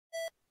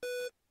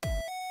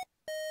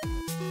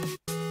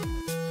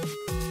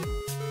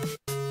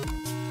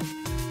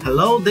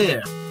Hello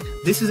there,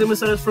 this is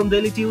MSRS from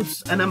Daily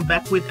Tunes and I'm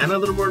back with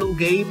another Wordle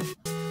game.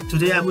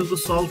 Today I'm going to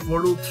solve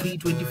Wordle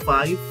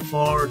 325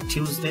 for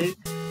Tuesday,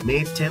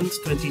 May 10th,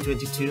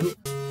 2022.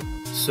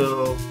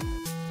 So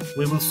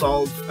we will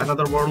solve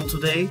another Wordle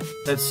today.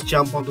 Let's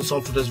jump on to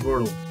solve today's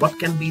Wordle. What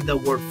can be the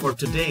word for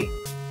today?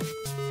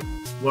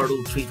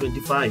 Wordle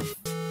 325.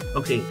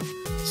 Okay,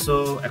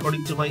 so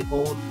according to my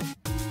own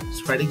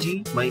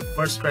strategy, my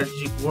first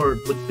strategic word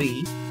would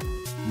be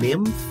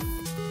nymph.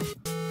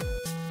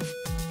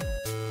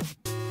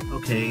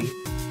 Okay,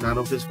 none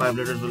of these 5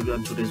 letters will be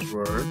on today's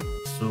word,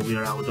 so we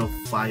are out of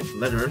 5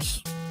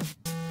 letters.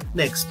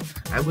 Next,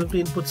 I'm going to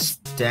input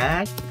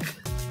stack.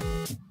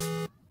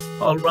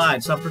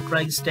 Alright, so after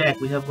trying stack,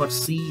 we have got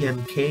C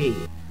and K,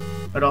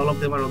 but all of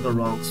them are on the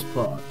wrong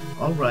spot.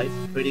 Alright,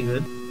 pretty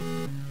good.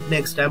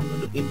 Next, I'm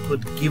going to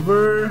input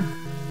giver.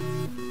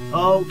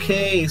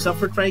 Okay, so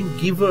after trying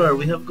giver,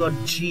 we have got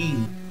G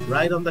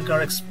right on the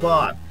correct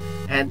spot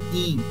and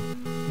E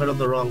but on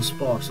the wrong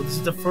spot. So this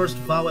is the first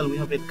vowel we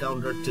have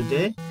encountered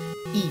today,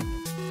 E.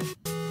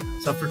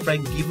 So after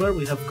trying giver,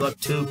 we have got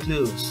 2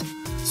 clues.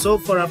 So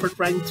far, after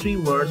trying 3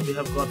 words, we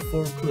have got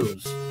 4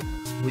 clues.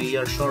 We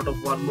are short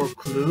of 1 more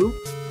clue.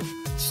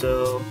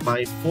 So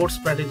my 4th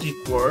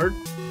strategic word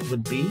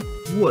would be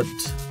wood.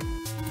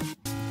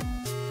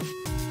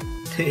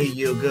 There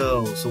you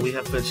go. So we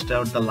have fetched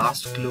out the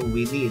last clue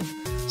we need.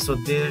 So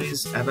there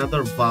is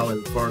another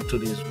vowel for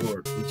today's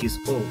word, which is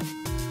O.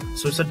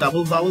 So it's a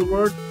double vowel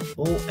word,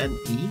 O and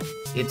E.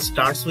 It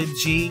starts with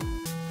G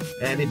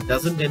and it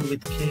doesn't end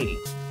with K.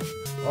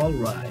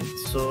 Alright,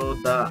 so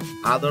the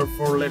other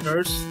 4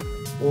 letters,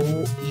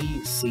 O,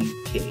 E, C,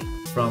 K,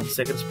 from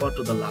second spot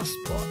to the last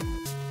spot.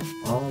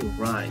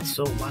 Alright,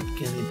 so what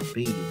can it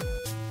be?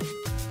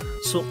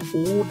 So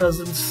O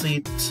doesn't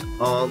sit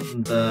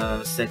on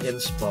the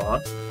second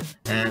spot,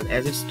 and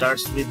as it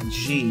starts with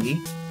G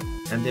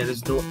and there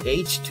is no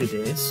H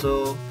today,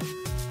 so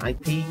I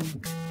think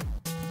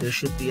there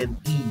should be an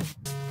E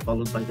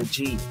followed by the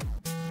G.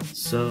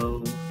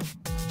 So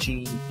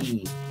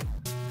G-E.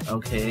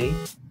 Okay.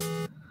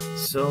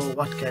 So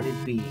what can it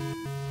be?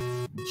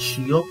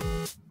 Joke.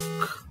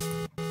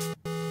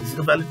 Is it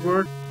a valid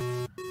word?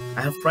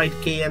 I have tried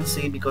K and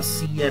C because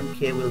C and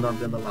K will not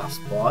be on the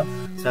last spot.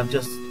 So I've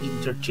just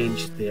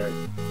interchanged their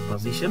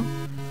position.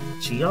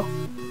 Geok.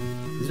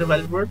 Is it a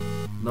valid word?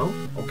 No?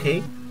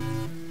 Okay.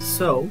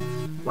 So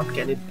what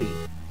can it be?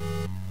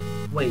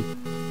 Wait.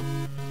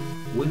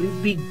 Will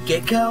it be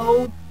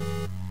gecko?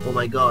 Oh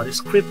my god, it's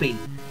creepy.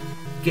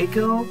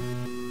 Gecko?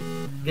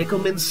 Gecko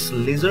means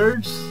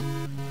lizards,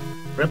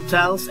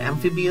 reptiles,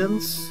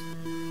 amphibians.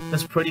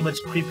 That's pretty much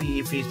creepy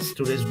if it's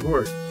today's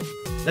word.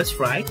 That's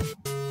right.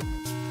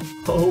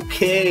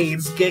 Okay,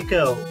 it's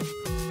gecko.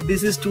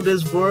 This is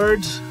today's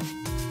word.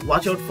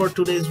 Watch out for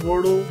today's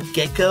Wordle.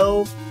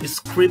 Gecko.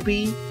 It's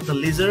creepy. The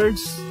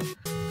lizards.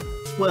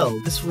 Well,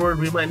 this word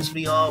reminds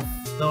me of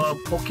the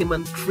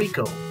Pokemon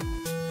Trico.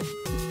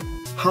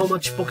 How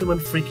much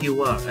Pokemon freak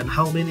you are, and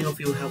how many of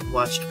you have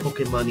watched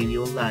Pokemon in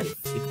your life?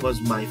 It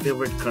was my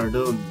favorite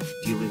cartoon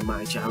during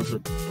my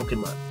childhood.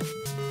 Pokemon,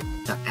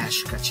 the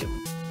Ash Ketchum.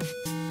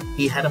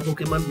 He had a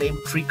Pokemon named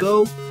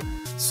Trico.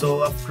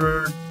 So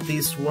after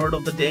this word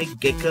of the day,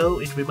 gecko,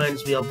 it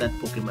reminds me of that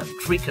Pokemon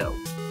Trico.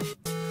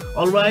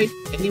 Alright,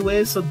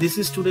 anyway, so this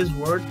is today's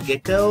word,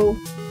 gecko.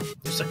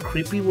 It's a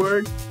creepy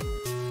word.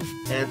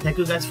 And thank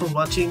you guys for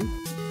watching.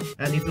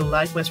 And if you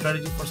like my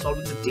strategy for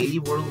solving the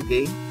daily Wordle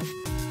game,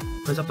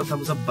 press up the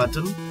thumbs up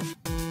button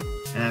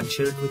and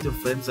share it with your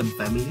friends and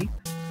family.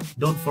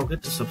 Don't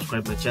forget to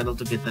subscribe my channel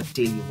to get that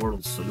daily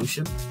Wordle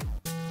solution.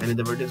 And in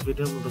the very next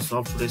video, I'm going to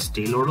solve today's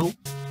Daily Wordle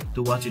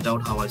to watch it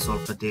out how I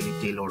solve the daily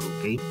Wordle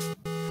game.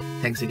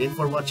 Thanks again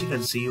for watching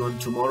and see you on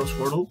tomorrow's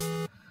Wordle.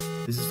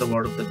 This is the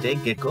word of the day,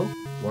 gecko.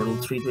 Wordle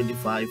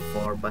 325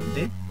 for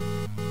Monday,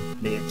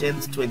 May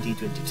 10th,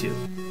 2022.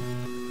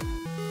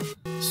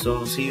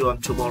 So see you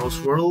on tomorrow's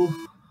Wordle.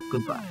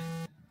 Goodbye.